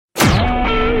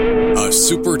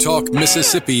SuperTalk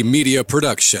Mississippi Media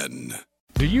production.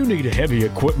 Do you need heavy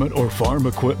equipment or farm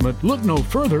equipment? Look no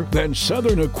further than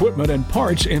Southern Equipment and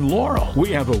Parts in Laurel. We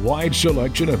have a wide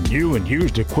selection of new and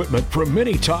used equipment from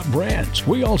many top brands.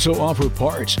 We also offer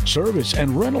parts, service,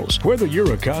 and rentals. Whether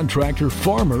you're a contractor,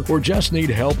 farmer, or just need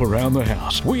help around the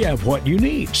house, we have what you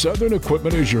need. Southern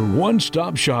Equipment is your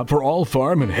one-stop shop for all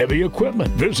farm and heavy equipment.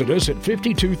 Visit us at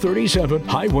 5237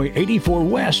 Highway 84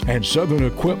 West and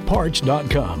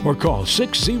SouthernEquipParts.com or call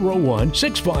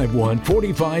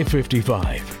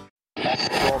 601-651-4555.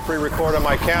 I'll pre-record on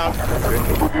my count.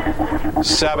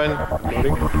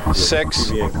 7,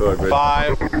 6,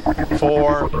 5,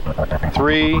 4,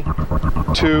 3,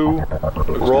 2.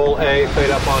 Roll A, fade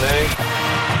up on A.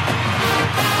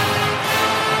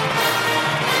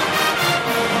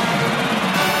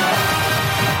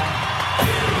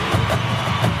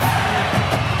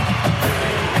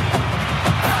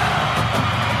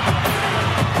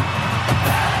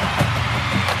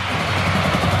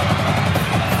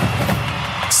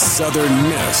 Southern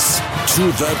Miss to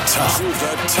the top.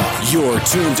 You're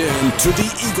tuned in to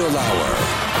the Eagle Hour.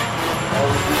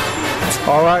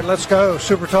 All right, let's go.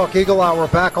 SuperTalk Eagle Hour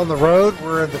back on the road.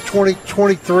 We're in the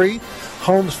 2023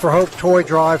 Homes for Hope Toy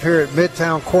Drive here at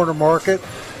Midtown Corner Market.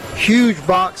 Huge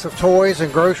box of toys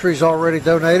and groceries already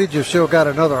donated. You've still got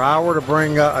another hour to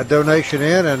bring a donation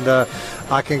in, and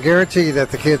I can guarantee you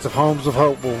that the kids of Homes of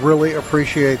Hope will really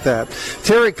appreciate that.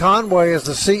 Terry Conway is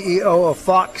the CEO of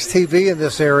Fox TV in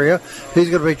this area. He's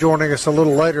going to be joining us a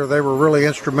little later. They were really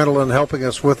instrumental in helping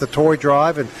us with the toy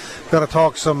drive, and going to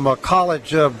talk some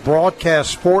college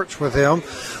broadcast sports with him.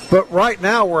 But right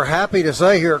now, we're happy to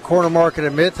say here at Corner Market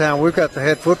in Midtown, we've got the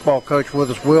head football coach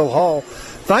with us, Will Hall.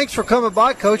 Thanks for coming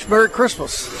by, Coach. Merry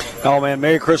Christmas. Oh, man,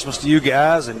 Merry Christmas to you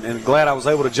guys, and glad I was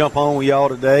able to jump on with y'all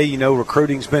today. You know,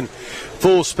 recruiting's been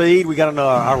full speed. We got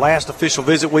our last official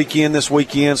visit weekend this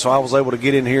weekend, so I was able to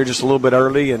get in here just a little bit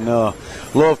early, and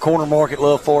love Corner Market,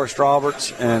 love Forrest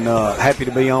Roberts, and happy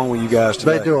to be on with you guys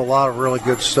today. They do a lot of really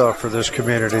good stuff for this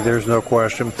community. There's no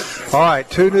question. All right,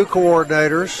 2 new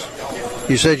coordinators.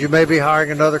 You said you may be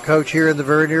hiring another coach here in the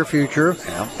very near future,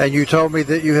 and you told me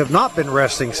that you have not been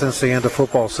resting since the end of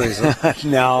football season.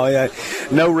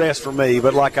 No rest for me.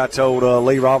 But like I told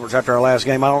Lee Roberts after our last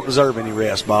game, I don't deserve any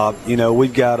rest, Bob. You know, we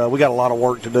got a lot of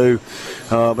work to do,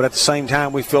 but at the same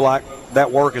time, we feel like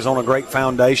that work is on a great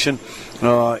foundation.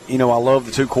 I love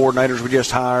the 2 coordinators we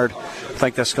just hired. I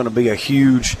think that's going to be a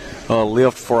huge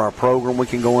lift for our program. We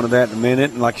can go into that in a minute.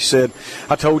 And like you said,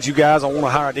 I told you guys I want to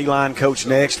hire a D-line coach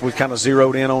next. We've kind of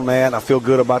zeroed in on that. I feel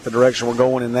good about the direction we're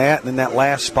going in that. And then that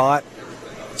last spot,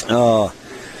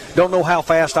 don't know how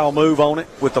fast I'll move on it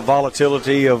with the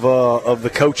volatility of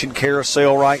the coaching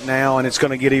carousel right now. And it's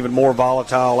going to get even more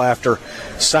volatile after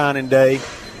signing day.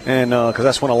 And because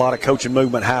that's when a lot of coaching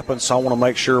movement happens. So I want to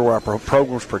make sure our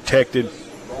program's protected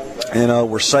and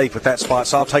we're safe with that spot.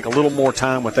 So I'll take a little more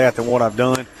time with that than what I've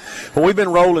done. But we've been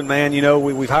rolling, man. You know,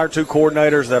 we've hired 2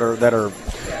 coordinators that are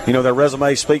their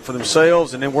resumes speak for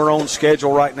themselves, and then we're on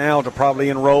schedule right now to probably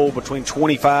enroll between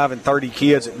 25 and 30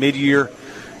 kids at mid-year,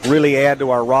 really add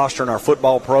to our roster and our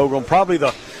football program.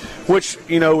 Which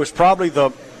is probably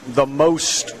the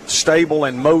most stable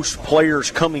and most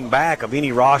players coming back of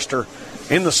any roster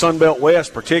in the Sun Belt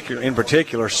West in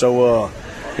particular. So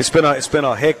it's been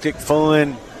a hectic,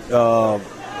 fun,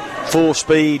 full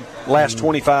speed last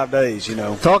 25 days, you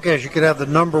know. Talk as you could have the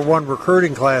number 1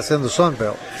 recruiting class in the Sun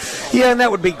Belt. Yeah, and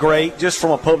that would be great. Just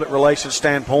from a public relations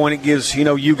standpoint, it gives,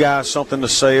 you guys something to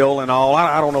sell and all.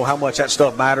 I don't know how much that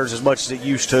stuff matters as much as it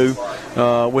used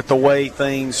to with the way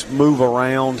things move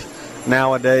around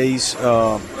nowadays.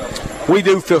 We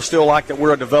do still like that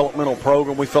we're a developmental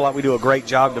program. We feel like we do a great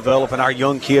job developing our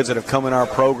young kids that have come in our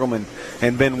program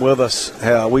and been with us.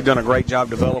 We've done a great job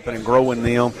developing and growing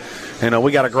them. And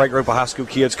we got a great group of high school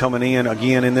kids coming in,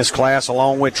 again, in this class,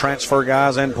 along with transfer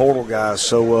guys and portal guys.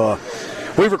 So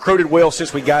we've recruited well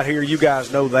since we got here. You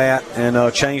guys know that,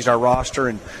 and changed our roster.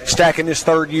 And stacking this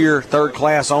third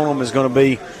class on them is going to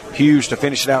be huge to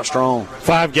finish it out strong.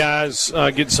 5 guys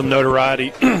getting some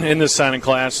notoriety in this signing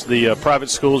class. The private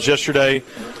schools yesterday,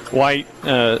 White,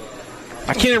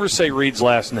 I can't ever say Reed's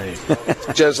last name.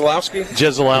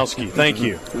 Jezelowski, thank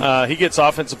you. He gets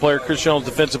offensive player, Chris Jones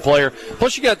defensive player.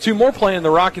 Plus you got 2 more playing the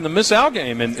Rock in the Miss Al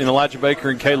game in Elijah Baker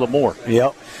and Caleb Moore.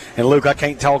 Yep. And Luke, I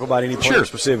can't talk about any player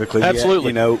specifically.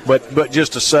 Absolutely. Yet, but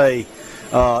just to say,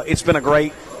 it's been a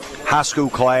great high school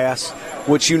class.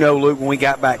 which, Luke, when we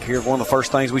got back here, one of the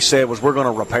first things we said was we're going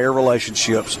to repair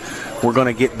relationships. We're going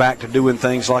to get back to doing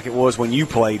things like it was when you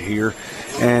played here.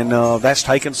 And that's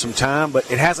taken some time, but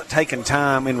it hasn't taken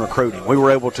time in recruiting. We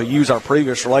were able to use our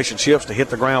previous relationships to hit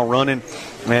the ground running.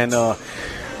 And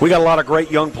we got a lot of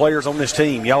great young players on this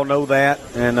team. Y'all know that.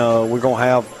 And we're going to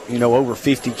have, over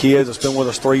 50 kids that's been with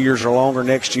us 3 years or longer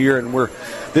next year. And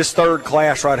this third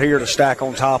class right here to stack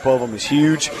on top of them is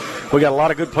huge. We got a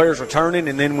lot of good players returning.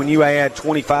 And then when you add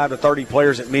 25 to 30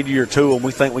 players at mid-year to them,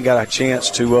 we think we got a chance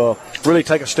to really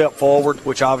take a step forward,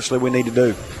 which obviously we need to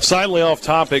do. Slightly off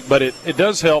topic, but it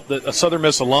does help that a Southern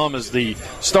Miss alum is the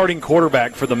starting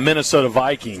quarterback for the Minnesota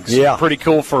Vikings. Yeah. Pretty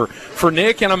cool for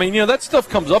Nick. And, that stuff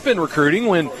comes up in recruiting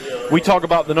when we talk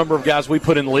about the number of guys we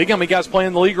put in the league. How many guys play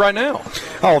in the league right now?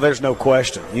 Oh, there's no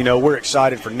question. We're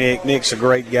excited for Nick. Nick's a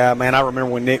great guy, man. I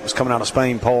remember when Nick was coming out of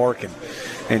Spain Park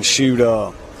and shoot,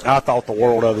 I thought the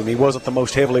world of him. He wasn't the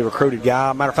most heavily recruited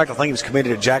guy. Matter of fact, I think he was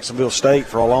committed to Jacksonville State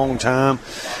for a long time,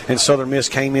 and Southern Miss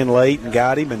came in late and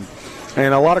got him.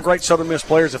 And a lot of great Southern Miss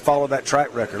players have followed that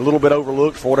track record. A little bit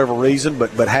overlooked for whatever reason,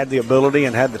 but had the ability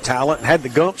and had the talent and had the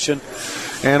gumption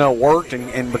and worked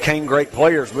and became great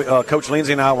players. Coach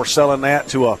Lindsay and I were selling that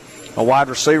to a wide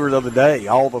receiver the other day.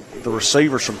 All the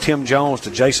receivers from Tim Jones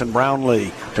to Jason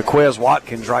Brownlee to Quez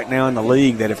Watkins right now in the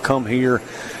league that have come here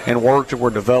and worked and were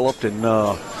developed and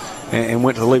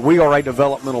went to the league. We are a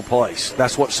developmental place.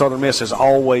 That's what Southern Miss has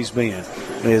always been,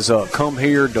 is come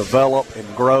here, develop,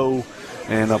 and grow,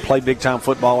 and play big-time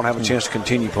football and have a chance to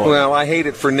continue playing. Well, I hate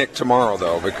it for Nick tomorrow,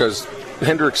 though, because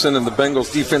Hendrickson and the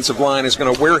Bengals defensive line is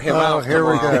going to wear him out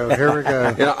tomorrow. Here we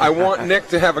go. I want Nick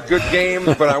to have a good game,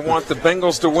 but I want the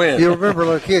Bengals to win. You remember,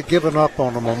 look, he had given up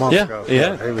on them a month ago.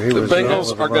 Yeah. The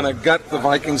Bengals are going to gut the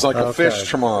Vikings like a fish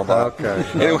tomorrow, Bob.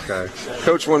 Anyway,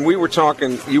 Coach, when we were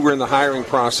talking, you were in the hiring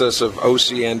process of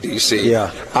OC and DC.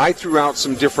 Yeah. I threw out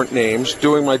some different names,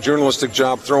 doing my journalistic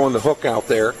job, throwing the hook out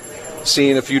there,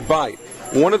 seeing if you'd bite.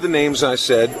 One of the names I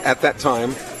said at that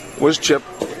time was Chip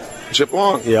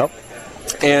Long. Yep.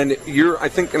 And I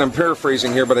think, and I'm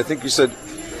paraphrasing here, but I think you said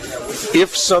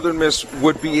if Southern Miss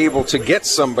would be able to get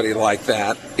somebody like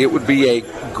that, it would be a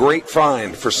great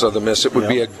find for Southern Miss. It would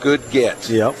be a good get.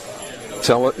 Yep.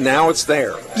 Now it's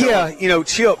there. Yeah,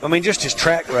 Chip, just his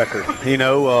track record,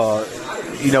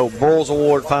 Burles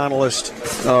Award finalist,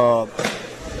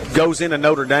 goes into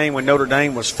Notre Dame when Notre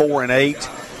Dame was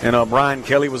 4-8. And Brian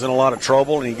Kelly was in a lot of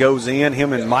trouble, and he goes in.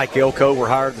 Him and Mike Elko were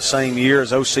hired the same year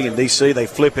as OC and DC. They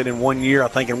flip it in 1 year, I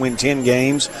think, and win 10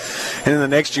 games. And then the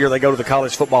next year they go to the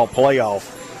college football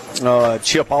playoff.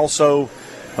 Chip also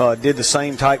did the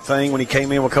same type thing when he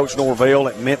came in with Coach Norvell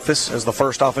at Memphis as the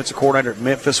first offensive coordinator at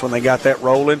Memphis when they got that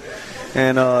rolling.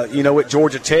 And, at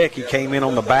Georgia Tech, he came in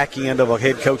on the back end of a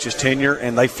head coach's tenure,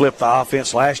 and they flipped the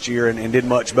offense last year and did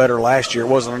much better last year. It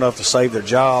wasn't enough to save their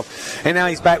job. And now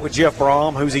he's back with Jeff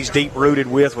Brom, who's he's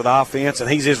deep-rooted with offense, and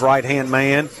he's his right-hand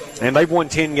man. And they've won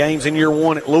 10 games in year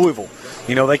one at Louisville.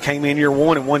 They came in year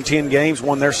one and won 10 games,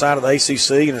 won their side of the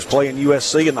ACC, and is playing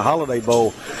USC in the Holiday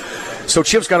Bowl. So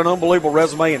Chip's got an unbelievable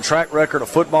resume and track record of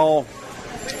football,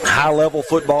 high-level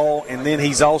football, and then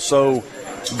he's also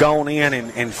gone in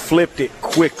and flipped it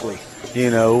quickly,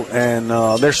 and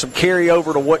there's some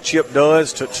carryover to what Chip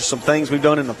does to some things we've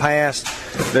done in the past.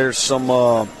 There's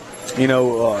some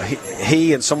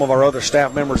he and some of our other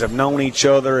staff members have known each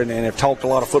other and have talked a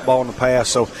lot of football in the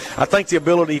past. So I think the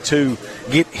ability to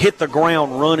hit the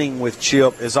ground running with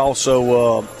Chip is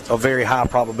also a very high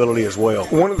probability as well.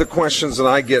 One of the questions that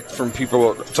I get from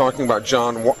people talking about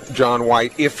John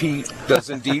White, if he does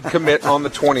indeed commit on the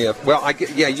 20th. Well,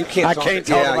 you can't. I can't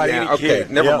talk about any Okay,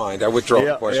 kid. never mind. I withdraw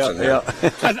the question there.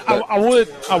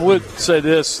 I would say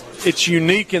this: it's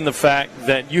unique in the fact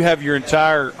that you have your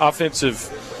entire offensive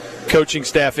coaching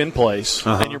staff in place,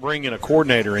 and you're bringing a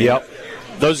coordinator in. Yep.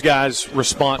 Those guys'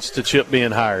 response to Chip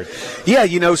being hired. Yeah, I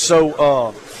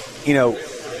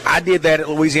did that at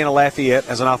Louisiana Lafayette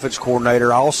as an offensive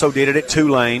coordinator. I also did it at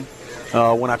Tulane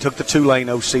when I took the Tulane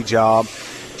OC job.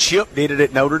 Chip did it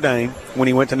at Notre Dame when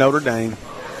he went to Notre Dame.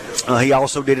 He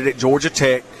also did it at Georgia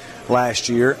Tech last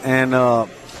year and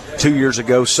 2 years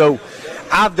ago. So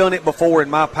I've done it before in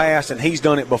my past, and he's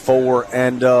done it before,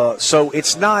 and so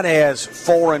it's not as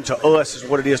foreign to us as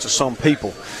what it is to some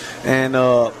people. And,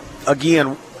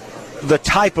 again, the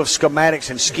type of schematics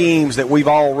and schemes that we've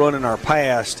all run in our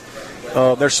past,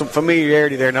 there's some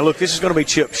familiarity there. Now, look, this is going to be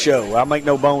Chip's show. I make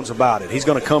no bones about it. He's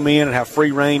going to come in and have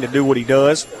free reign to do what he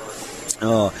does.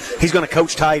 He's going to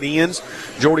coach tight ends.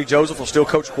 Jordy Joseph will still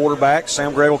coach quarterbacks.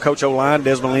 Sam Gray will coach O-line.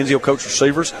 Desmond Lindsay will coach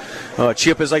receivers.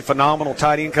 Chip is a phenomenal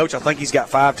tight end coach. I think he's got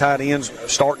 5 tight ends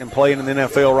starting and playing in the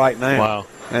NFL right now. Wow.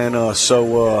 And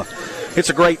so it's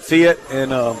a great fit,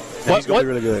 and he's going to be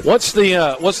really good. What's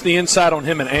the insight on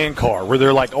him and Ankar? Were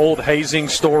there like old hazing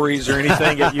stories or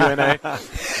anything at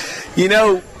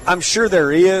UNA? I'm sure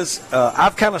there is.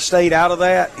 I've kind of stayed out of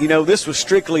that. This was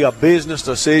strictly a business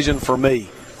decision for me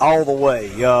all the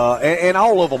way, and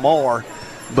all of them are.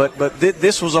 But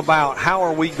this was about how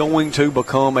are we going to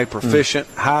become a proficient,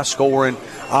 high-scoring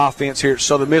offense here at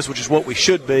Southern Miss, which is what we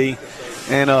should be.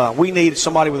 And we need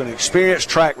somebody with an experienced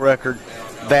track record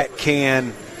that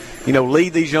can,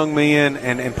 lead these young men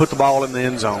and put the ball in the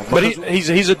end zone. But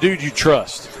he's a dude you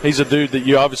trust. He's a dude that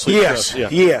you obviously trust. Yeah.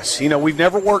 Yes. We've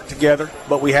never worked together,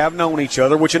 but we have known each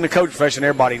other, which in the coach profession,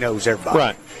 everybody knows everybody.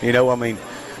 Right.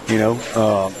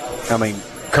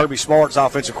 Kirby Smart's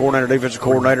offensive coordinator, defensive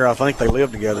coordinator, I think they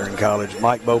lived together in college,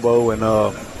 Mike Bobo and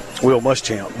Will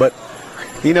Muschamp. But,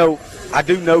 I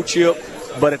do know Chip,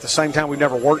 but at the same time, we've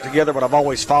never worked together, but I've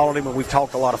always followed him, and we've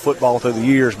talked a lot of football through the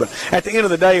years. But at the end of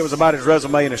the day, it was about his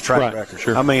resume and his track record.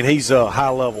 Sure. He's a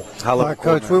high-level All right,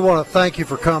 Coach, we want to thank you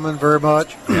for coming very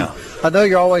much. Yeah. I know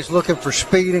you're always looking for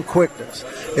speed and quickness.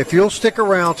 If you'll stick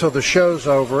around till the show's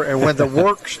over, and when the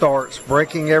work starts,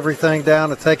 breaking everything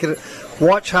down and taking it,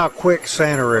 watch how quick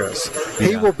Santa is.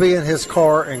 He will be in his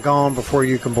car and gone before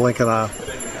you can blink an eye.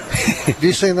 Have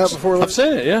you seen that before, Lee? I've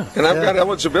seen it, yeah. And I've got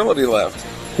eligibility left.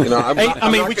 We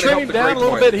trim him down a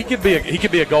little bit. He could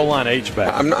be a goal line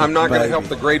H-back. I'm not going to help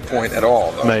the grade point at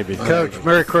all, though. Maybe. Coach,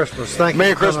 Merry Christmas. Thank you.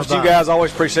 Merry Christmas to you guys.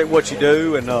 Always appreciate what you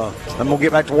do, and I'm going to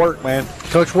get back to work, man.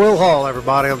 Coach Will Hall,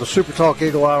 everybody, on the SuperTalk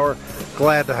Eagle Hour.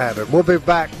 Glad to have him. We'll be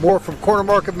back more from Corner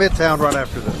Market Midtown right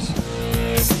after this.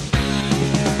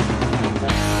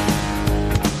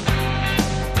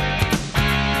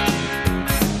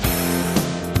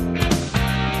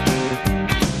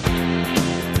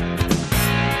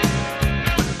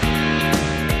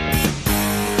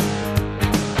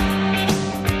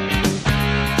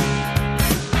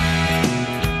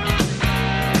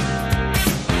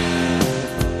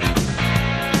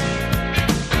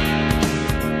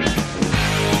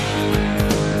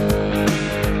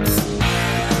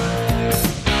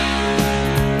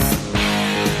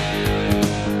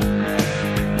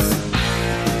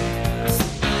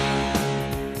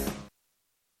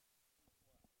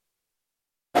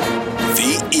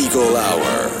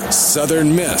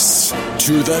 Southern Miss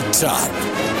to the top.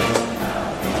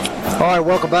 All right,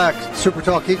 welcome back.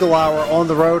 SuperTalk Eagle Hour on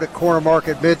the road at Corner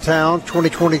Market Midtown,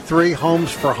 2023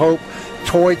 Homes for Hope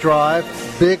Toy Drive.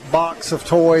 Big box of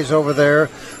toys over there.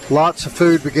 Lots of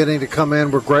food beginning to come in.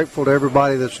 We're grateful to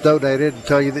everybody that's donated and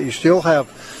tell you that you still have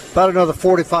about another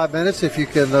 45 minutes. If you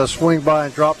can swing by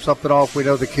and drop something off, we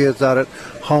know the kids out at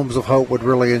Homes of Hope would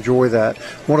really enjoy that.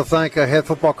 I want to thank head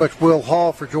football coach Will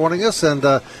Hall for joining us. And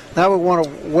now we want to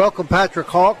welcome Patrick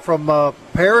Hauk from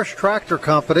Parish Tractor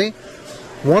Company,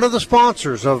 one of the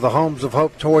sponsors of the Homes of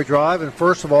Hope Toy Drive. And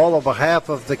first of all, on behalf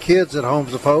of the kids at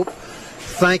Homes of Hope,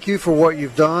 thank you for what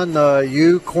you've done.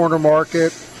 You, Corner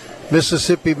Market,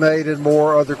 Mississippi Made, and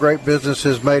more other great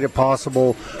businesses made it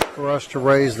possible for us to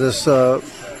raise this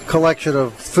collection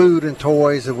of food and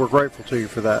toys, and we're grateful to you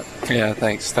for that. Yeah,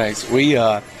 thanks.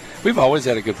 We've always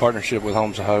had a good partnership with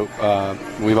Homes of Hope.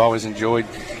 We've always enjoyed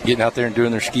getting out there and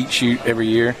doing their skeet shoot every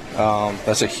year.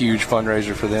 That's a huge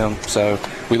fundraiser for them, so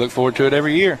we look forward to it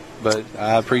every year. But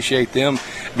I appreciate them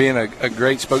being a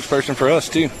great spokesperson for us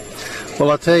too. Well,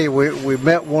 I tell you, we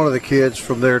met one of the kids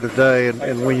from there today,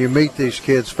 and when you meet these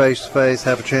kids face to face,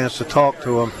 have a chance to talk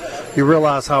to them, you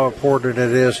realize how important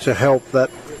it is to help that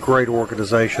great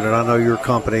organization, and I know your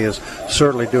company is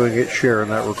certainly doing its share in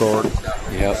that regard.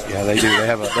 Yeah, they do. They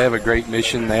have a great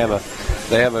mission. They have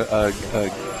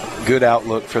a good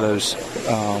outlook for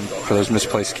those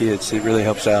misplaced kids. It really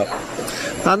helps out.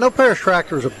 I know Parish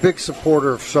Tractor is a big supporter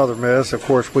of Southern Miss. Of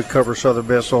course, we cover Southern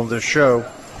Miss on this show.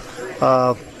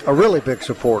 A really big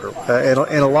supporter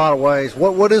in a lot of ways.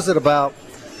 What is it about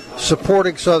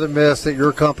supporting Southern Miss that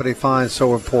your company finds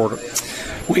so important?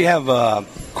 We have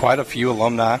quite a few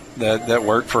alumni that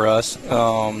work for us,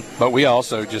 but we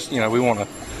also just we want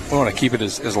to keep it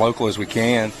as local as we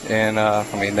can, and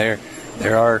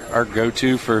they're our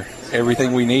go-to for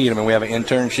everything we need. We have an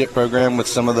internship program with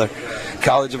some of the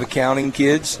College of Accounting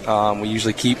kids. We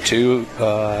usually keep 2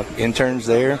 interns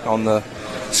there on the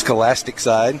scholastic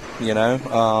side,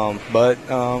 but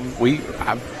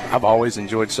I've always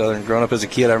enjoyed Southern. Growing up as a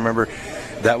kid, I remember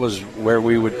that was where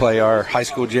we would play our high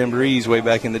school jamborees way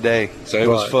back in the day. So it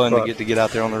was fun to get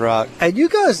out there on the rock. And you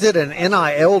guys did an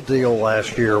NIL deal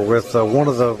last year with one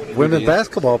of the women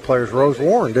basketball players, Rose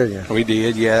Warren, didn't you? We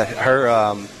did, yeah.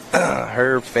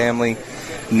 Her family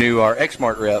knew our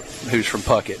Exmart rep, who's from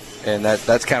Puckett. And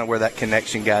that's kind of where that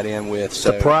connection got in with.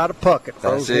 So the pride of Puckett,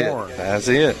 Rose Warren. That's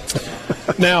it.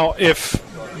 Now, if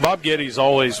Bob Getty's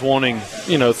always wanting,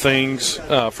 things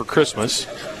for Christmas,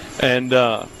 and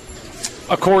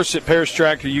of course at Parish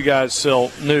Tractor you guys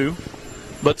sell new,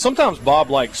 but sometimes Bob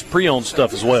likes pre-owned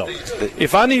stuff as well.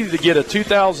 If I needed to get a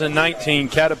 2019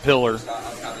 Caterpillar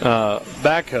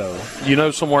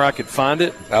backhoe, somewhere I could find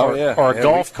it? Oh, yeah. Or a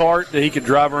golf cart that he could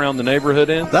drive around the neighborhood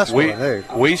in? That's what I need.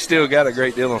 We still got a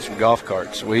great deal on some golf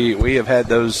carts. We have had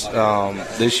those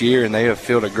this year, and they have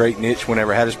filled a great niche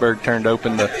whenever Hattiesburg turned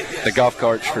open the golf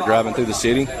carts for driving through the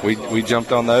city. We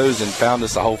jumped on those and found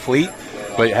us a whole fleet.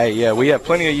 But, hey, yeah, we have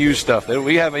plenty of used stuff.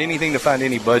 We have anything to find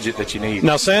any budget that you need.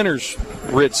 Now, Sanders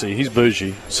ritzy. He's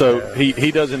bougie. So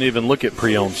he doesn't even look at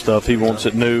pre-owned stuff. He wants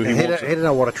it new. He didn't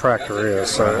know what a tractor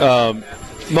is. So.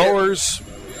 Mowers,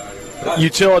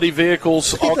 utility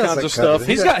vehicles, all kinds of stuff.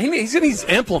 He's got these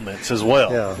implements as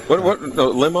well. Yeah. What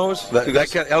limos?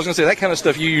 I was going to say that kind of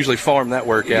stuff. You usually farm that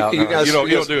work out. You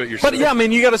don't do it yourself. But yeah, I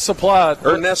mean, you got to supply.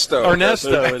 Ernesto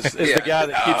is the guy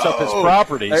that keeps up his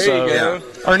property. There you go.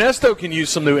 Ernesto can use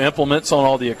some new implements on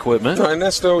all the equipment. No,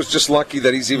 Ernesto is just lucky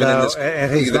that he's even in this.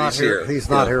 And he's not here. He's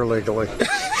not here legally.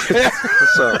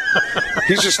 So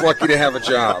he's just lucky to have a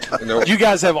job. You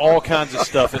guys have all kinds of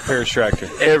stuff at Parish Tractor.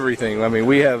 Everything. I mean,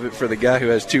 we have it for the guy who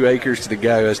has 2 acres to the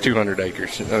guy who has 200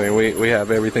 acres. I mean, we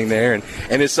have everything there, and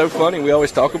it's so funny. We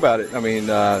always talk about it. I mean,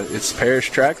 it's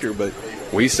Parish Tractor, but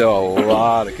we sell a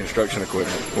lot of construction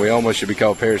equipment. We almost should be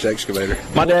called Parish Excavator.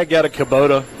 My dad got a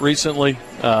Kubota recently,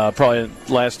 probably in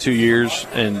the last 2 years,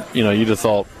 and you'd have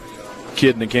thought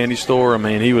kid in the candy store. I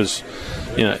mean, he was,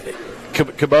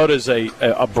 Kubota is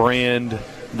a brand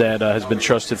that has been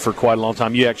trusted for quite a long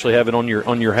time. You actually have it on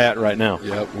your hat right now.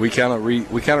 Yeah, we kind of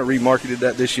remarketed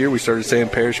that this year. We started saying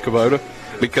Parish Kubota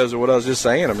because of what I was just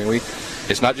saying. I mean,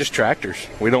 it's not just tractors.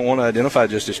 We don't want to identify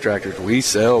just as tractors.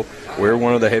 We're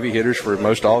one of the heavy hitters for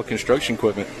most all construction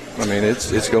equipment. I mean,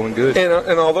 it's going good.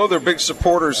 And although they're big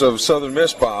supporters of Southern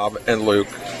Miss, Bob and Luke,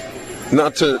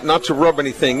 not to rub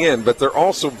anything in, but they're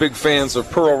also big fans of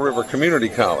Pearl River Community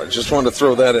College. Just wanted to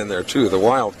throw that in there too. The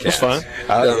Wildcats. That's fine.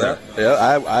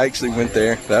 I actually went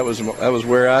there. That was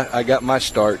where I got my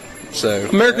start. So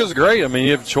America's great. I mean,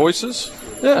 you have choices.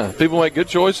 Yeah, people make good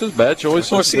choices, bad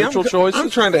choices, neutral choices. I'm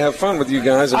trying to have fun with you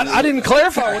guys. I didn't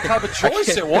clarify what type of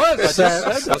choice it was.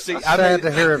 Sad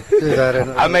to hear him do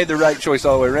that. I made the right choice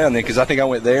all the way around then because I think I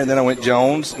went there, and then I went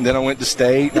Jones, and then I went to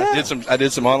State. Yeah. I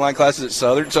did some online classes at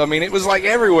Southern. So I mean, it was like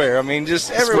everywhere. I mean, just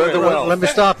everywhere. Let me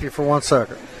stop you for 1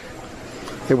 second.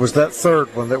 It was that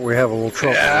third one that we have a little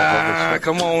trouble with.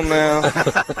 Come on now.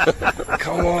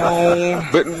 Come on.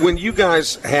 But when you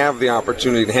guys have the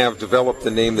opportunity to have developed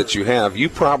the name that you have, you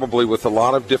probably, with a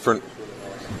lot of different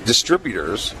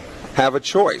distributors, have a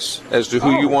choice as to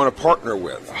who you want to partner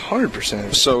with.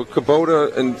 100%. So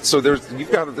Kubota, and so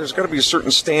there's got to be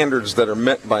certain standards that are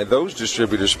met by those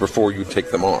distributors before you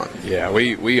take them on. Yeah,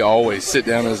 we always sit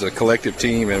down as a collective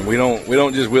team, and we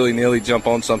don't just willy-nilly jump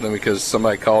on something because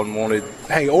somebody called and wanted,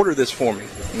 hey, order this for me.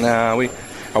 Nah,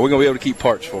 are we going to be able to keep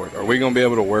parts for it? Are we going to be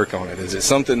able to work on it? Is it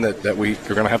something that we're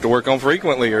going to have to work on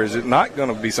frequently, or is it not going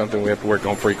to be something we have to work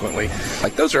on frequently?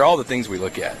 Like, those are all the things we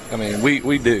look at. I mean,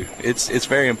 we do. It's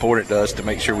very important to us to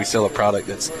make sure we sell a product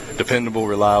that's dependable,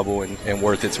 reliable, and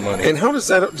worth its money. And how do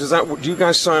you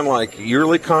guys sign like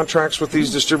yearly contracts with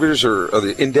these distributors, or are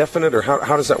they indefinite, or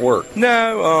how does that work?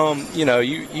 No,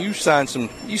 you sign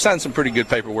some pretty good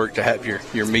paperwork to have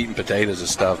your meat and potatoes and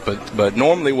stuff, but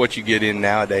normally what you get in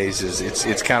nowadays is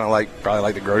it's kind of probably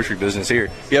like the grocery business here.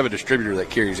 You have a distributor that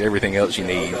carries everything else you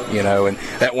need, and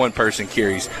that one person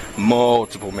carries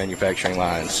multiple manufacturing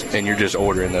lines, and you're just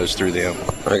ordering those through them.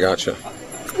 I gotcha.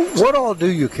 What all do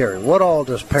you carry? What all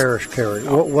does Parish carry?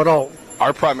 What all?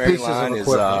 Our primary line is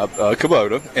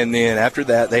Kubota, and then after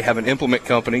that, they have an implement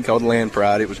company called Land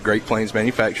Pride. It was Great Plains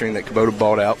Manufacturing that Kubota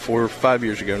bought out 4 or 5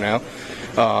 years ago now.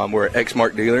 We're an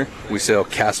Exmark dealer. We sell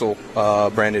Castle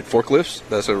branded forklifts.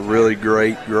 That's a really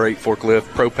great forklift,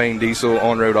 propane, diesel,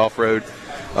 on-road, off-road.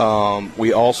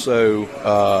 We also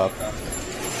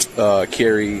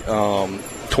carry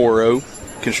Toro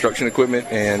construction equipment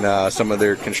and some of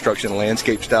their construction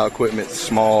landscape style equipment,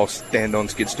 small stand-on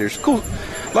skid steers. Cool.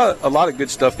 A lot of good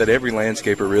stuff that every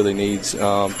landscaper really needs.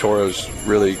 Toro's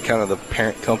really kind of the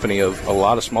parent company of a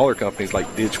lot of smaller companies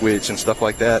like Ditch Witch and stuff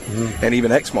like that, and even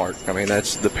Exmark. I mean,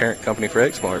 that's the parent company for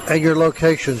Exmark. And your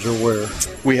locations are where?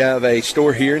 We have a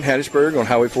store here in Hattiesburg on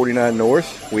Highway 49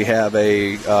 North. We have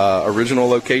a original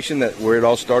location where it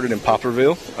all started in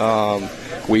Poplarville.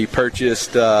 We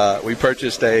purchased the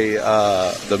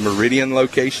Meridian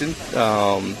location.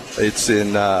 It's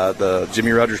in the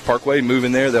Jimmy Rogers Parkway.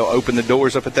 Moving there, they'll open the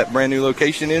doors up at that brand new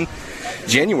location in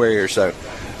January or so.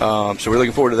 So we're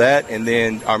looking forward to that. And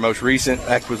then our most recent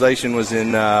acquisition was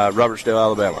in Robertsdale,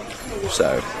 Alabama.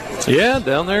 So yeah,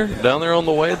 down there on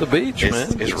the way to the beach,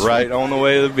 man. It's right on the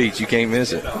way to the beach. You can't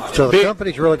miss it. So the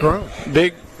company's really grown.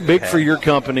 Big for your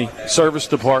company, service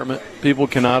department. People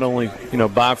can not only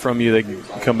buy from you, they can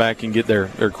come back and get their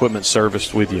equipment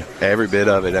serviced with you. Every bit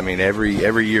of it. I mean, every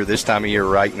year, this time of year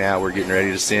right now, we're getting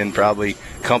ready to send probably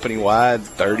company-wide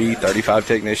 30, 35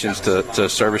 technicians to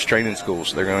service training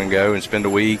schools. They're going to go and spend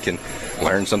a week and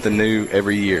learn something new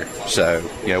every year. So,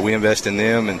 we invest in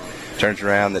them, and turns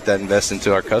around that invests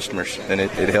into our customers, and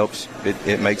it helps.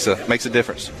 It makes a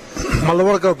difference. Well, I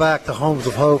want to go back to Homes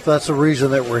of Hope. That's the reason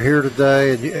that we're here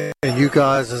today, and you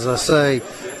guys, as I say,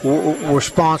 we're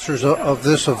sponsors of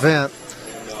this event.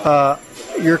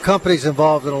 Your company's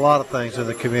involved in a lot of things in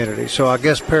the community, so I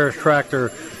guess Parish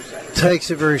Tractor takes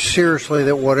it very seriously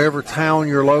that whatever town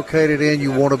you're located in,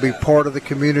 you want to be part of the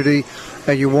community,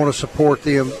 and you want to support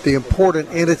the important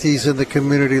entities in the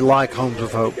community like Homes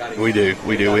of Hope. We do.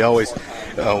 We always,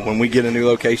 when we get a new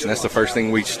location, that's the first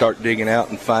thing we start digging out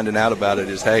and finding out about it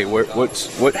is, hey,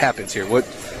 what happens here? What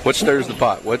stirs the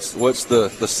pot? What's the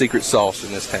secret sauce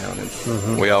in this town? And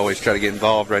we always try to get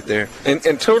involved right there.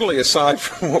 And totally aside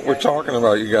from what we're talking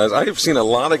about, you guys, I have seen a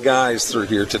lot of guys through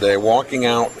here today walking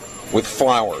out with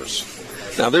flowers.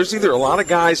 Now, there's either a lot of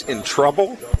guys in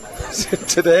trouble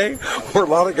today or a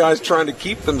lot of guys trying to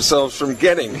keep themselves from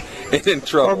getting in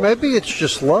trouble. Or maybe it's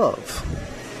just love.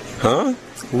 Huh?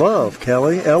 Love,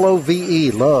 Kelly. Love,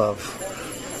 love.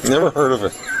 Never heard of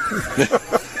it.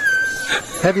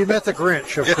 Have you met the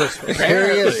Grinch of Christmas?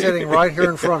 Here he is sitting right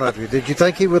here in front of you. Did you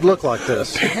think he would look like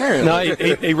this? No,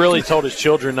 he really told his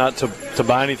children not to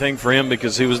buy anything for him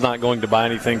because he was not going to buy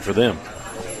anything for them.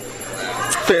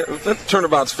 That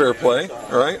turnabout's fair play,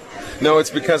 all right? No, it's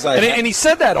because and he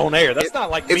said that on air. That's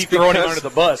not like me throwing him under the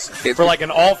bus for like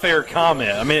an all-fair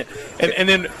comment. I mean,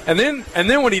 and then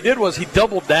what he did was he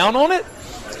doubled down on it,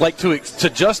 like to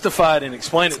justify it and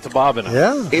explain it to Bob and I.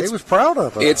 Yeah, he was proud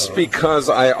of it. It's because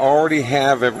I already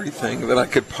have everything that I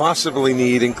could possibly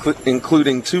need,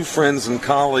 including 2 friends and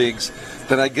colleagues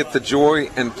that I get the joy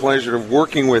and pleasure of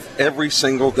working with every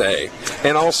single day.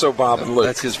 And also Bob and Luke.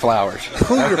 That's his flowers.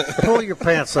 Pull your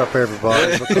pants up,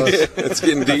 everybody, because it's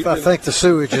getting deep. I think the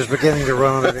sewage is beginning to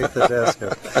run underneath the desk.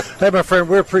 Hey, my friend,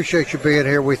 we appreciate you being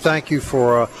here. We thank you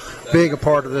for being a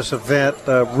part of this event.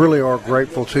 Really are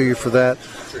grateful to you for that.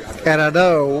 And I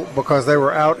know, because they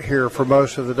were out here for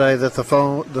most of the day, that the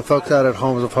folks out at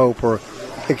Homes of Hope are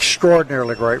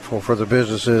extraordinarily grateful for the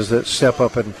businesses that step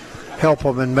up and help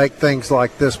them and make things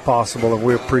like this possible, and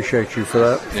we appreciate you for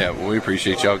that. Yeah, well, we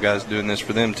appreciate y'all guys doing this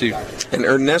for them, too. And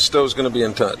Ernesto's going to be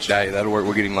in touch. Hey, that'll work.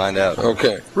 We're getting lined out.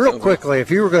 Okay. Real quickly,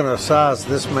 if you were going to size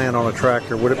this man on a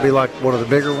tractor, would it be like one of the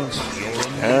bigger ones?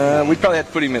 We'd probably have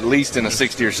to put him at least in a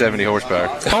 60 or 70 horsepower.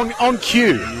 On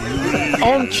cue,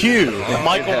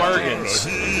 Michael Mergens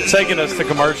taking us to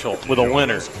commercial with a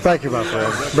winner. Thank you, my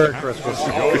friend. Merry Christmas.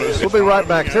 We'll be right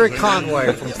back. Terry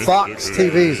Conway from Fox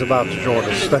TV is about to join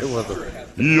us. Stay with us.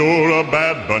 You're a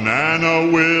bad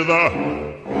banana with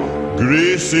a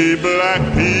greasy black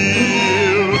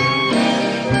peel.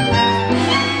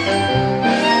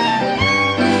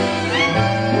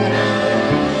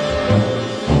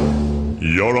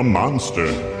 You're a monster,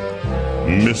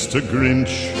 Mr.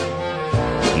 Grinch.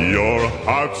 Your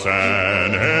heart's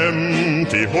an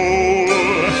empty hole.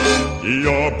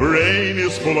 Your brain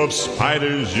is full of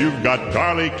spiders. You've got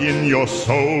garlic in your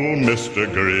soul, Mr.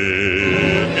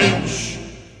 Grinch.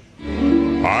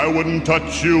 I wouldn't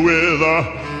touch you with a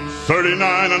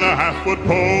 39.5-foot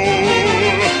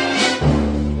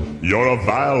pole. You're a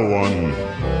vile one,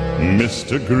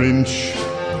 Mr. Grinch.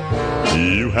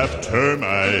 You have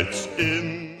termites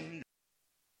in.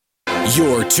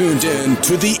 You're tuned in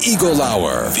to the Eagle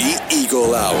Hour. The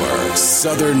Eagle Hour.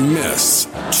 Southern Miss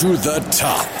to the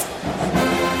top.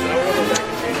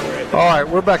 All right,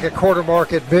 we're back at Quarter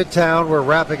Market Midtown. We're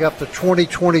wrapping up the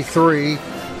 2023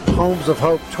 Homes of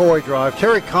Hope Toy Drive.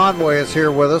 Terry Conway is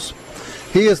here with us.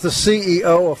 He is the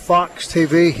CEO of Fox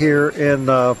TV here in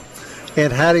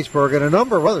Hattiesburg and a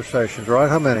number of other stations, right?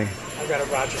 How many? I've got a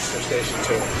Rochester station,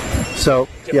 too. So,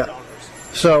 yeah.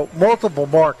 So, multiple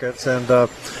markets. And a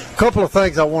couple of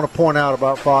things I want to point out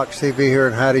about Fox TV here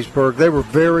in Hattiesburg. They were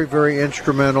very, very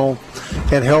instrumental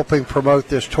in helping promote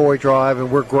this toy drive,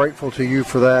 and we're grateful to you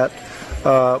for that.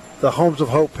 The Homes of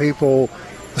Hope people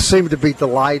seem to be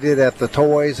delighted at the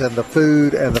toys and the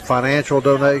food and the financial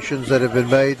donations that have been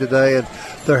made today, and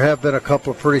there have been a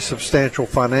couple of pretty substantial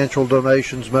financial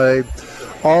donations made.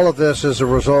 All of this is a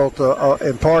result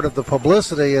and part of the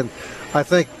publicity, and I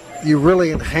think you really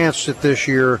enhanced it this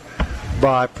year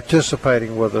by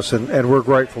participating with us, and we're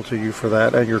grateful to you for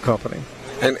that and your company.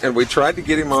 And we tried to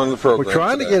get him on the program. We're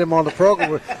trying to get him on the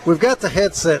program. We've got the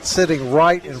headset sitting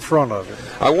right in front of him.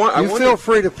 Feel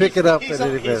free to pick it up at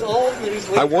any minute.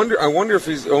 I wonder if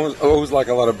he's owes like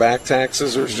a lot of back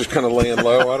taxes or is just kind of laying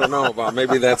low. I don't know, Bob.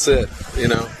 Maybe that's it.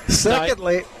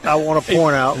 Secondly, I want to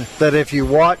point out that if you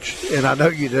watch, and I know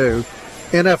you do,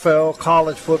 NFL,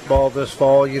 college football this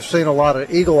fall, you've seen a lot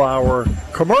of Eagle Hour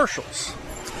commercials.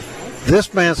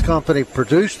 This man's company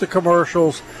produced the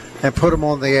commercials and put them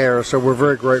on the air, so we're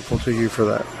very grateful to you for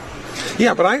that.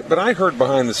 Yeah, but I heard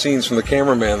behind the scenes from the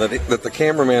cameraman that the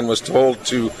cameraman was told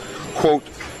to, quote,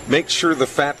 make sure the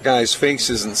fat guy's face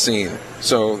isn't seen.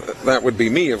 So that would be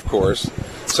me, of course.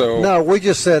 So no, we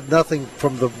just said nothing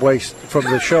from the waist, from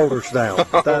the shoulders down.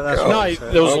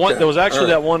 There was actually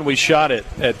that one we shot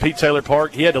at Pete Taylor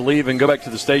Park. He had to leave and go back to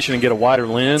the station and get a wider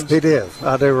lens. He did.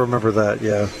 I do remember that.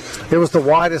 Yeah, it was the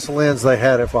widest lens they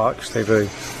had at Fox TV.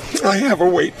 I have a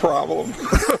weight problem.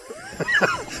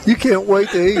 You can't wait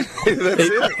to eat. That's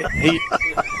it.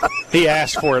 He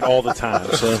asks for it all the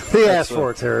time. So he asks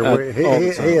for it, Terry.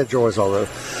 He enjoys all that.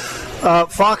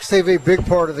 Fox TV, big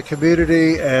part of the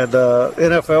community, and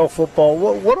NFL football.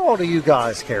 What all do you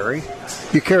guys carry?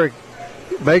 You carry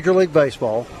Major League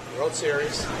Baseball, World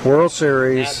Series,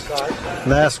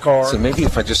 NASCAR. So maybe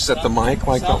if I just set the mic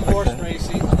like that.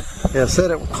 Racing. Yeah, set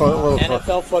it a little close.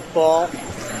 NFL football.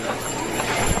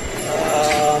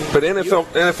 But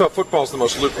NFL football is the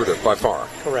most lucrative by far.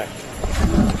 Correct.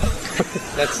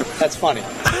 That's funny.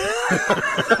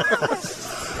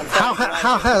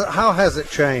 How has it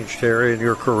changed, Terry, in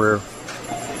your career?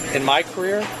 In my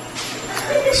career?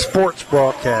 Sports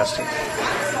broadcasting.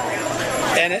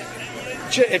 And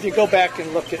if you go back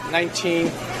and look at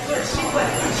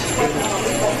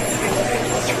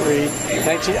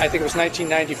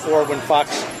 1994 when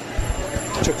Fox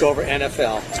took over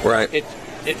NFL. Right.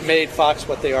 It made Fox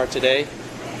what they are today.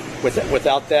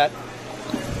 Without that.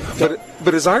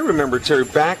 But as I remember, Terry,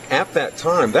 back at that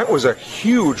time, that was a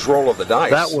huge roll of the dice.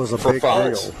 That was a for big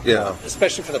Fox. deal. Yeah.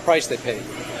 Especially for the price they paid.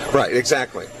 Right,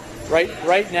 exactly.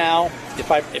 Right now, if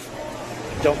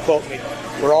don't quote me,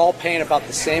 we're all paying about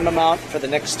the same amount for the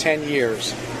next 10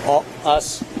 years.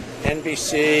 Us,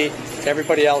 NBC,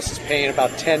 everybody else is paying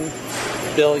about $10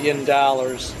 billion.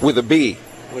 With a B.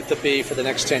 With the B for the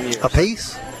next 10 years. A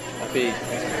piece? A B.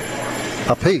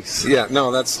 A piece. Yeah,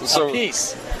 no, that's so. A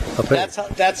piece.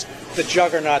 That's the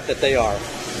juggernaut that they are.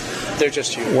 They're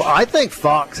just huge. Well, I think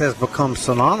Fox has become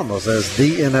synonymous as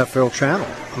the NFL channel.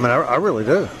 I mean, I really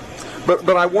do.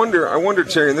 But I wonder,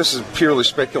 Terry, and this is purely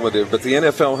speculative, but the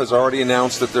NFL has already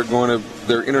announced that their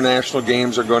international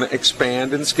games are going to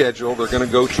expand in schedule. They're going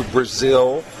to go to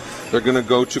Brazil. They're going to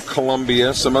go to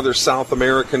Colombia, some other South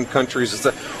American countries.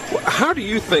 How do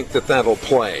you think that'll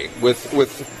play with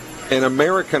an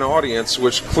American audience,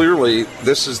 which clearly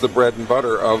this is the bread and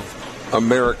butter of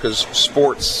America's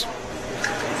sports?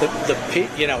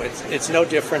 It's no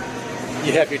different.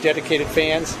 You have your dedicated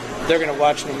fans. They're going to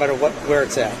watch no matter where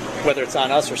it's at, whether it's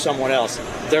on us or someone else.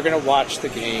 They're going to watch the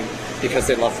game because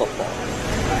they love football.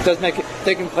 It doesn't make it.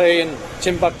 They can play in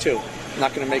Timbuktu.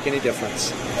 Not going to make any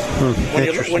difference.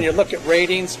 When you look at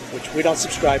ratings, which we don't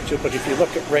subscribe to, but if you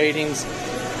look at ratings,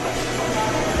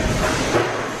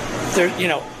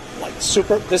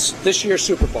 this year's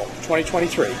Super Bowl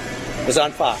 2023 was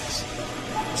on Fox.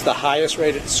 It's the highest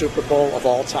rated Super Bowl of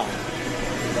all time.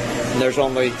 And there's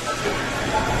only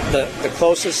the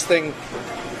closest thing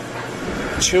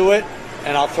to it,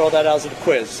 and I'll throw that out as a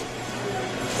quiz.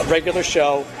 A regular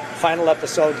show, final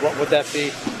episode, what would that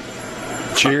be?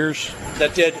 Cheers.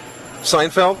 That did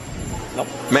Seinfeld? Nope.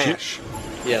 MASH.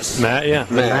 Yes. MASH.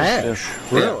 MASH.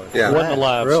 Really? Yeah. Wasn't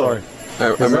alive, Really? sorry.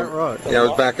 Is that right?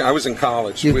 Yeah, I was in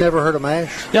college. You've never heard of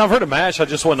MASH? Yeah, I've heard of MASH. I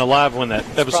just wasn't alive when that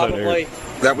episode aired.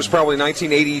 That was probably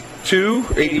 1982,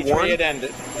 81? It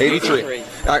ended. 83.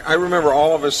 I remember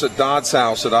all of us at Dodd's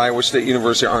house at Iowa State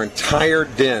University, our entire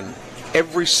den,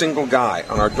 every single guy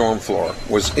on our dorm floor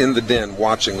was in the den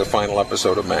watching the final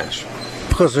episode of MASH.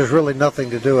 Because there's really nothing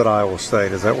to do at Iowa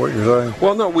State. Is that what you're saying?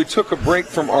 Well, no, we took a break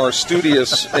from our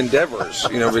studious endeavors,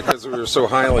 because we were so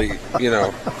highly,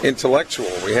 intellectual.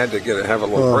 We had to have a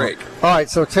little break. All right,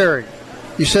 so Terry,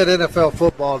 you said NFL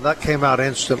football, and that came out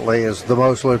instantly as the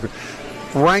most lucrative.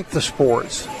 Rank the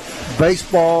sports: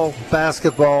 baseball,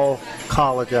 basketball,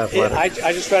 college athletics.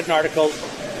 I just read an article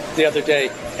the other day,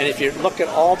 and if you look at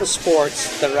all the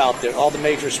sports that are out there, all the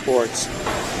major sports,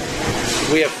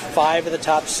 we have 5 of the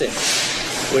top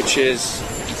 6, which is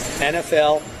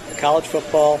NFL, college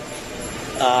football,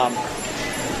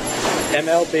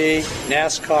 MLB,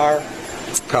 NASCAR.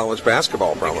 College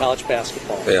basketball, probably. College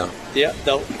basketball. Yeah. Yeah,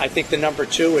 though I think the number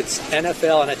 2, it's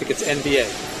NFL, and I think it's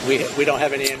NBA. We don't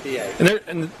have any NBA.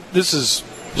 And this is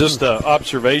just an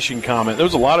observation comment. There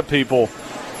was a lot of people,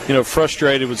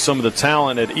 frustrated with some of the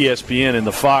talent at ESPN and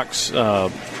the Fox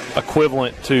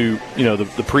equivalent to,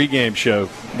 the pregame show,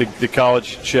 the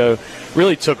college show,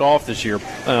 really took off this year.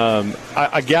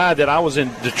 A guy that I was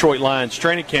in Detroit Lions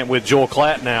training camp with, Joel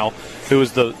Klatt who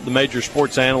was the major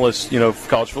sports analyst,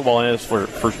 college football analyst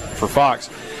for Fox.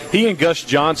 He and Gus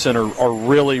Johnson are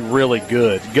really, really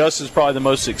good. Gus is probably the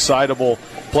most excitable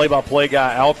play-by-play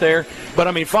guy out there.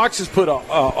 But, Fox has put a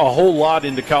whole lot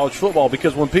into college football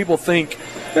because when people think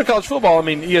college football,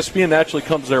 ESPN naturally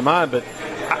comes to their mind. But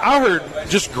I heard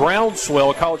just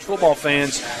groundswell of college football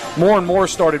fans more and more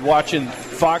started watching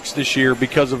Fox this year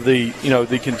because of the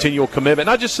continual commitment,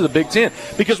 not just to the Big Ten,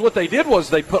 because what they did was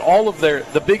they put all of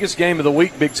the biggest game of the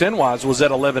week, Big Ten wise, was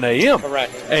at 11 a.m.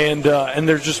 Correct. And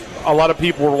there's just a lot of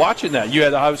people were watching that. You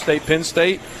had Ohio State, Penn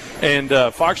State, and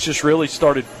Fox just really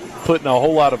started putting a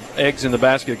whole lot of eggs in the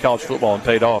basket of college football and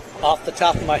paid off. Off the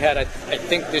top of my head, I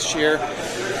think this year,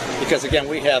 because again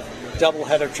we have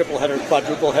double-header, triple-header,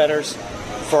 quadruple headers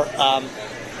for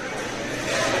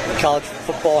college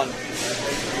football, and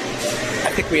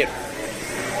I think we had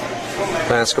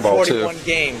basketball 41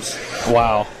 games.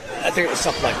 Wow. I think it was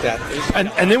something like that.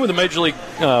 And then with the Major League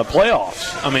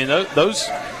playoffs, those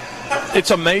it's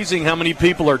amazing how many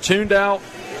people are tuned out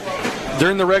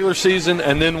during the regular season,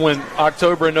 and then when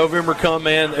October and November come,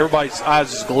 man, everybody's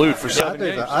eyes is glued for 7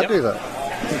 games. I do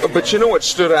that. But you know what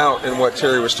stood out in what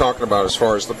Terry was talking about as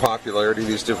far as the popularity of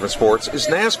these different sports is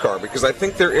NASCAR, because I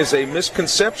think there is a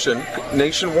misconception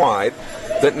nationwide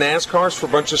that NASCAR is for a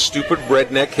bunch of stupid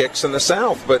redneck hicks in the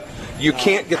South, but you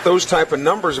can't get those type of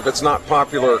numbers if it's not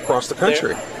popular across the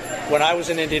country. When I was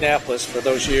in Indianapolis for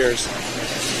those years,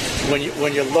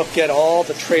 when you look at all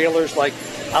the trailers like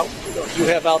you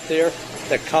have out there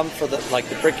that come for the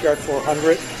Brickyard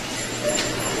 400,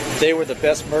 they were the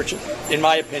best in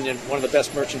my opinion, one of the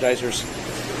best merchandisers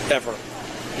ever.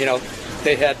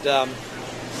 They had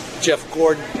Jeff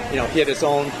Gordon, he had his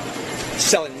own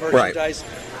selling merchandise.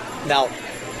 Right. Now,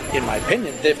 in my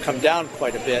opinion, they've come down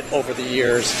quite a bit over the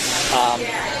years.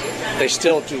 They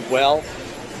still do well,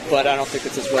 but I don't think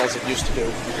it's as well as it used to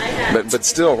do. But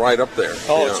still right up there.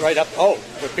 Oh, it's right up. Oh,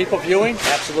 for people viewing,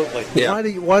 absolutely. Yeah.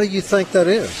 Why do you think that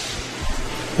is?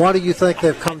 Why do you think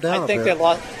they've come down I think a bit?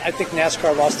 I think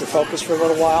NASCAR lost their focus for a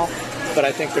little while, but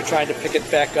I think they're trying to pick it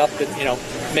back up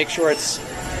and make sure it's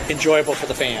enjoyable for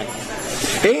the fan.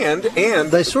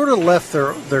 And they sort of left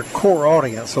their core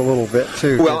audience a little bit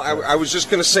too. Well, I was just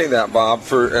going to say that, Bob,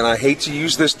 and I hate to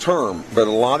use this term, but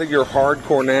a lot of your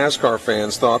hardcore NASCAR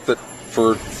fans thought that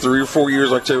for 3 or 4 years,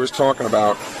 like Terry was talking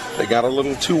about, they got a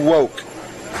little too woke.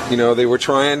 They were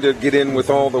trying to get in with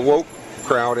all the woke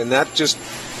crowd, and that's just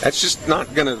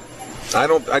not going to.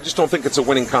 I just don't think it's a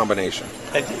winning combination.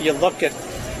 And you look at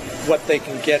what they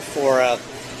can get for,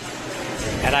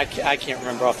 and I can't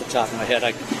remember off the top of my head.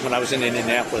 When I was in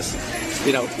Indianapolis,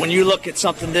 when you look at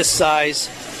something this size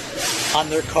on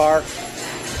their car,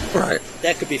 right,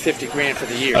 that could be $50,000 for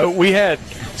the year.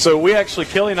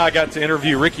 Kelly and I got to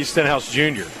interview Ricky Stenhouse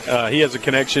Jr. He has a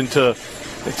connection to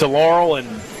Laurel,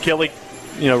 and Kelly,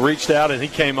 reached out and he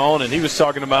came on and he was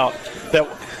talking about that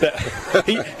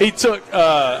he took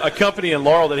a company in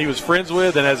Laurel that he was friends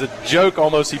with, and as a joke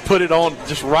almost, he put it on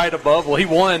just right above. Well, he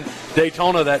won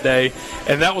Daytona that day,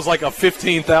 and that was like a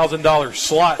 $15,000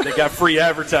 slot that got free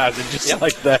advertising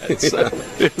like that. So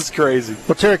it was crazy.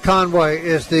 Well, Terry Conway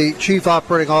is the Chief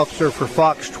Operating Officer for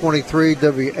Fox 23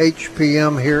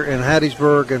 WHPM here in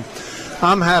Hattiesburg, and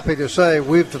I'm happy to say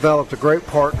we've developed a great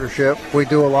partnership. We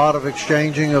do a lot of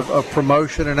exchanging of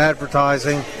promotion and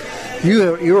advertising.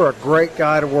 You're a great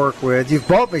guy to work with. You've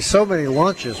bought me so many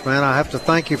lunches, man. I have to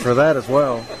thank you for that as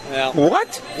well. Yeah.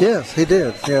 What? Yes, he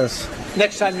did. Yes.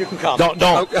 Next time you can come. Don't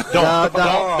commit.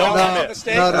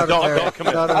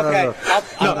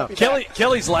 No.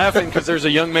 Kelly's laughing because there's a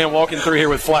young man walking through here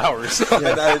with flowers.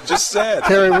 Yeah. I just said.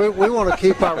 Terry, we want to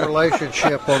keep our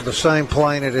relationship on the same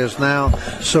plane it is now,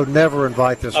 so never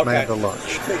invite this man to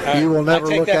lunch. You will never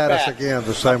look at us again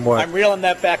the same way. I'm reeling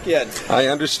that back in. I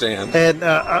understand. And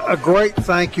a great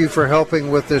thank you for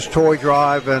helping with this toy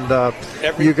drive, and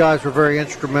you guys were very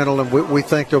instrumental, and we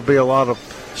think there'll be a lot of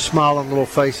smiling little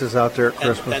faces out there at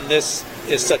Christmas. And this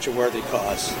is such a worthy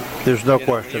cause. There's no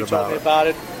question about it. You told me about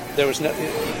it.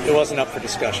 It wasn't up for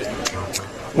discussion.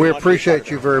 We appreciate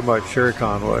you very much, Terry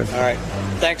Conway. All right.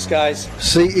 Thanks, guys.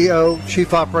 CEO,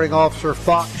 Chief Operating Officer,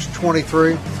 Fox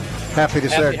 23. Happy to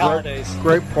say a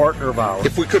great partner of ours.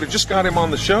 If we could have just got him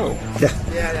on the show.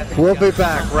 We'll be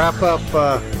back. Wrap up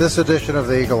this edition of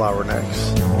the Eagle Hour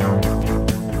next.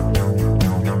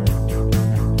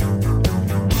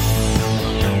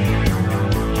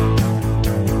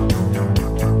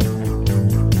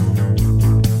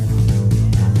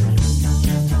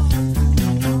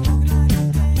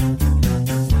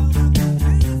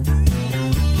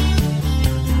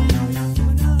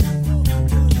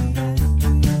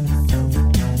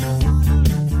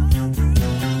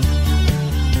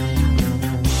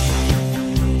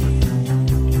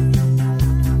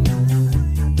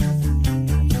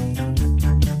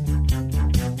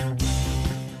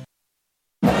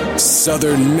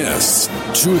 Southern Miss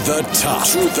to the top.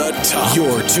 To the top.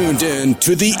 You're tuned in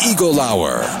to the Eagle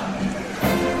Hour.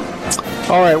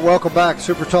 All right, welcome back.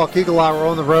 SuperTalk Eagle Hour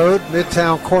on the road,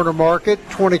 Midtown Corner Market,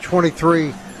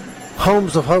 2023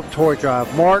 Homes of Hope Toy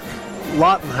Drive. Mark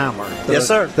Laudenheimer. Yes,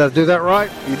 sir. Did I do that right?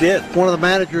 You did. One of the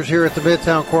managers here at the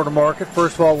Midtown Corner Market.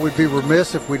 First of all, we'd be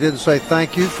remiss if we didn't say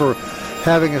thank you for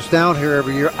having us down here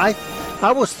every year.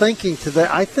 I was thinking today,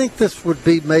 I think this would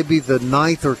be maybe the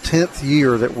 9th or 10th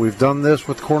year that we've done this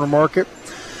with Corner Market.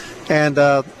 And,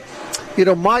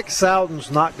 Mike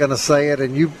Souden's not going to say it,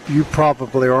 and you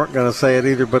probably aren't going to say it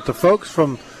either, but the folks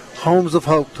from Homes of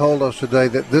Hope told us today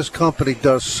that this company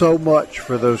does so much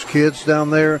for those kids down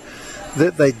there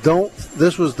that they don't,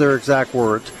 this was their exact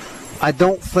words, I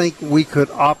don't think we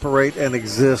could operate and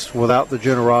exist without the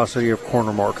generosity of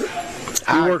Corner Market.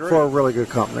 You work for a really good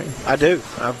company. I do.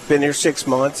 I've been here 6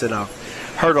 months, and I've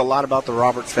heard a lot about the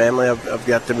Roberts family. I've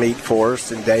got to meet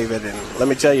Forrest and David, and let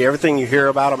me tell you, everything you hear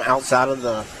about them outside of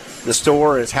the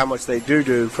store is how much they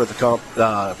do for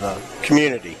the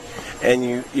community. And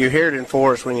you hear it in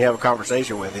Forrest when you have a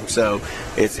conversation with him. So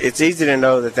it's easy to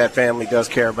know that family does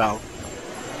care about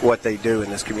what they do in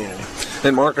this community.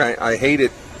 And Mark, I hate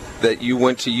it that you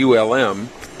went to ULM,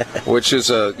 which is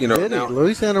now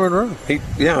Louisiana Monroe.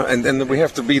 And then we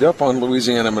have to beat up on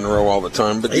Louisiana Monroe all the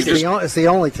time. But it's the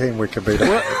only team we can beat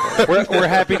up. We're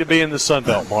happy to be in the Sun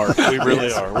Belt, Mark. We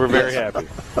really are. We're very happy,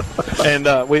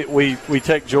 and we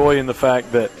take joy in the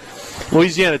fact that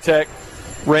Louisiana Tech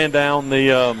ran down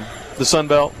the Sun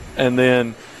Belt, and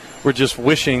then we're just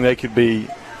wishing they could be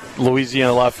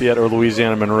Louisiana Lafayette or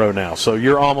Louisiana Monroe now. So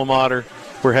your alma mater.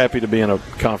 We're happy to be in a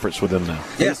conference with them now.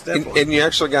 Yes, and you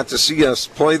actually got to see us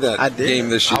play that game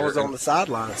this year. I was on the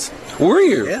sidelines. Were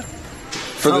you? Yeah.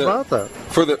 How about that?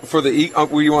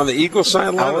 Were you on the Eagle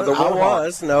sideline or the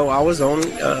Warhawk? I was on.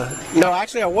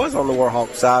 I was on the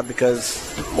Warhawk side because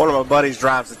one of my buddies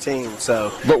drives the team, so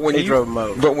he drove them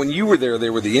over. But when you were there,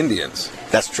 they were the Indians.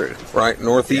 That's true. Right,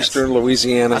 Northeastern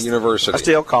Louisiana University. I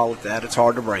still call it that. It's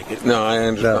hard to break it. No, I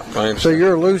understand. So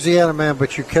you're a Louisiana man,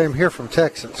 but you came here from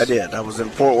Texas. I did. I was in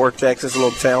Fort Worth, Texas, a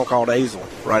little town called Azle,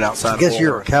 right outside. I guess Fort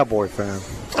you're Worth. a Cowboy fan.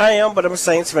 I am, but I'm a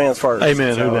Saints fan first.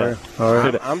 Amen. So, all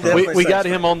right. I'm definitely we got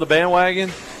him on the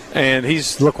bandwagon, and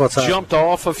he's jumped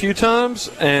off a few times,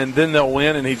 and then they'll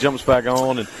win, and he jumps back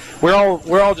on, and we're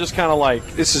all just kind of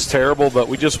like, this is terrible, but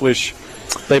we just wish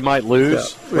they might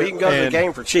lose. Yeah. Well, you can go to the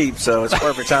game for cheap, so it's a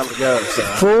perfect time to go. So.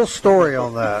 Full story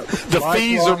on that. The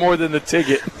fees are more than the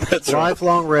ticket. That's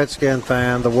lifelong Redskin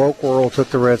fan. The woke world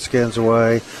took the Redskins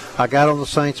away. I got on the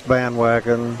Saints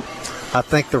bandwagon. I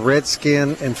think the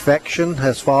Redskin infection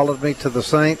has followed me to the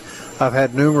Saint. I've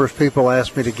had numerous people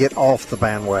ask me to get off the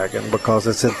bandwagon because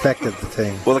it's infected the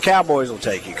team. Well, the Cowboys will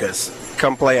take you because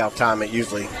come playoff time, it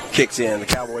usually kicks in. The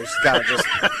Cowboys kind of just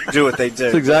do what they do.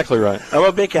 That's exactly right. I'm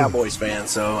a big Cowboys fan,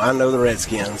 so I know the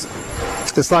Redskins.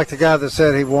 It's like the guy that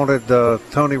said he wanted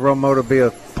Tony Romo to be a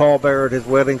pallbearer at his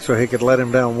wedding so he could let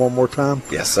him down one more time.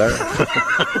 Yes, sir.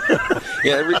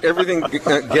 Yeah, everything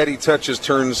Getty touches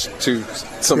turns to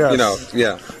some,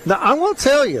 Yes. Now, I want to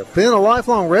tell you, being a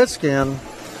lifelong Redskin,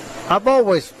 I've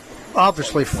always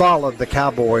obviously followed the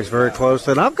Cowboys very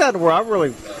closely, and I've gotten where I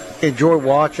really enjoy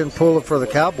watching, pulling for the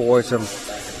Cowboys. And,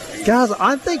 guys,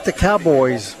 I think the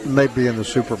Cowboys may be in the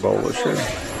Super Bowl this year.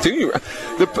 Do you?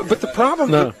 But the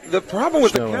problem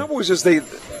with the Cowboys is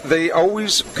they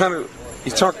always kind of,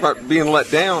 you talk about being let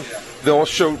down, they'll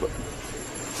show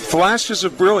flashes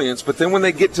of brilliance, but then when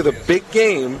they get to the big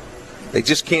game, they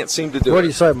just can't seem to do it. What do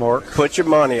you say, Mark? Put your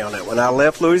money on it. When I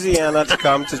left Louisiana to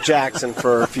come to Jackson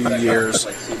for a few years,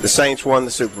 the Saints won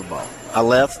the Super Bowl. I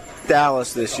left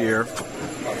Dallas this year.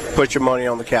 Put your money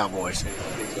on the Cowboys.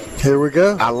 Here we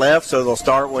go. I left, so they'll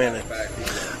start winning.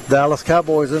 Dallas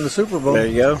Cowboys in the Super Bowl. There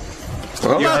you go.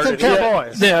 Well, you heard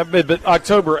Cowboys. Yeah, but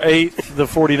October 8th, the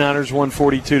 49ers won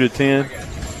 42-10.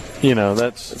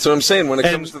 That's what I'm saying when it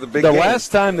comes to the big game. The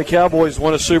last time the Cowboys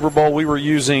won a Super Bowl, we were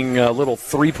using a little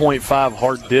 3.5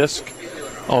 hard disk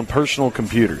on personal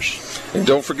computers. And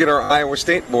don't forget our Iowa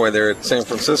State boy there at San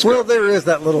Francisco. Well, there is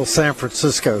that little San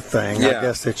Francisco thing, I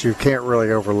guess, that you can't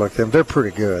really overlook them. They're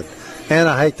pretty good. And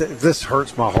I hate that this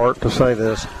hurts my heart to say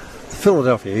this. The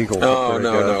Philadelphia Eagles are pretty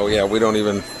good. Yeah, we don't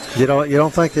even. You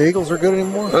don't think the Eagles are good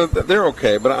anymore? They're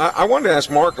okay, but I wanted to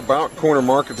ask Mark about Corner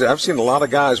Market. I've seen a lot of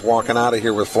guys walking out of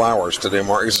here with flowers today,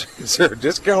 Mark. Is there a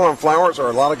discount on flowers or are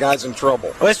a lot of guys in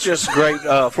trouble? Well, it's just a great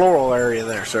floral area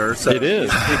there, sir. So it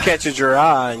is. It catches your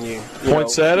eye, and you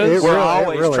points at it. We're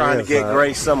always trying to get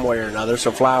grace somewhere or another,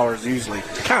 so flowers usually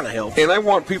kind of help. And I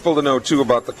want people to know, too,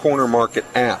 about the Corner Market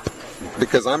app.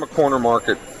 Because I'm a Corner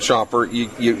Market shopper, you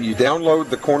download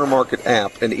the Corner Market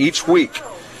app, and each week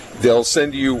they'll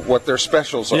send you what their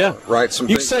specials are, right?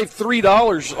 You save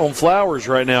 $3 on flowers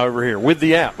right now over here with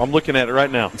the app. I'm looking at it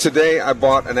right now. Today I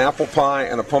bought an apple pie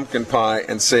and a pumpkin pie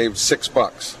and saved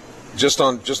 $6 just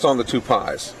on the 2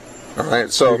 pies. All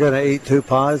right, so you're going to eat 2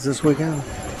 pies this weekend?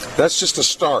 That's just a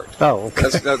start. Oh, okay.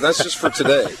 That's just for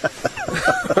today.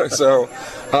 So,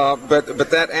 but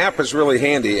that app is really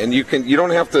handy, and you don't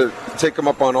have to take them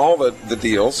up on all the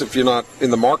deals if you're not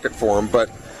in the market for them. But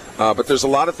there's a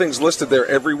lot of things listed there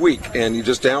every week, and you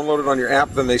just download it on your app.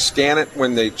 Then they scan it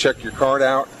when they check your card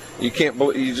out. You can't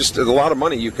believe there's a lot of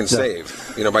money you can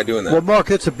save, by doing that. Well,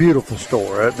 Mark, it's a beautiful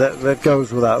store. That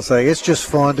goes without saying. It's just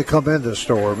fun to come into the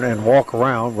store and walk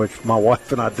around, which my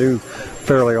wife and I do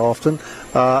fairly often.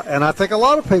 And I think a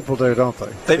lot of people do, don't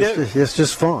they? They do. It's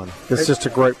just fun. It's just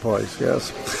a great place,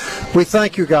 yes. We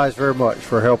thank you guys very much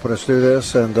for helping us do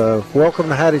this, and welcome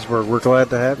to Hattiesburg. We're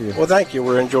glad to have you. Well, thank you.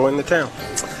 We're enjoying the town.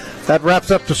 That wraps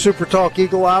up the Super Talk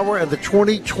Eagle Hour and the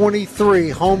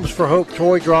 2023 Homes for Hope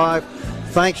Toy Drive.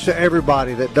 Thanks to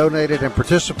everybody that donated and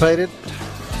participated.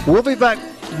 We'll be back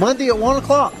Monday at 1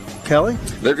 o'clock. Kelly?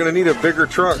 They're going to need a bigger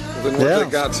truck than what they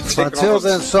got to take Until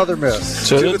then, Southern Miss.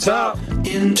 To the top.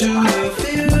 Into the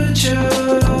future.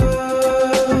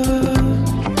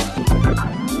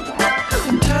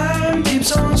 Time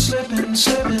keeps on slipping,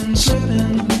 slipping,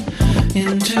 slipping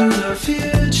into the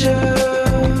future.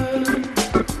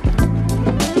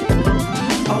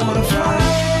 I want to fly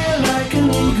like an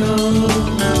eagle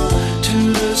to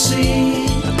the sea.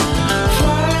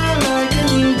 Fly like an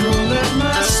eagle, let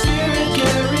my spirit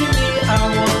carry me. I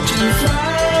want to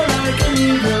fly like an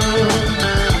eagle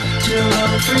till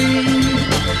I'm free.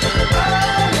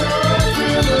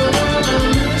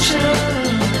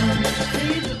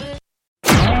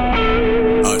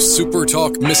 A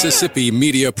SuperTalk Mississippi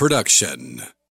Media production.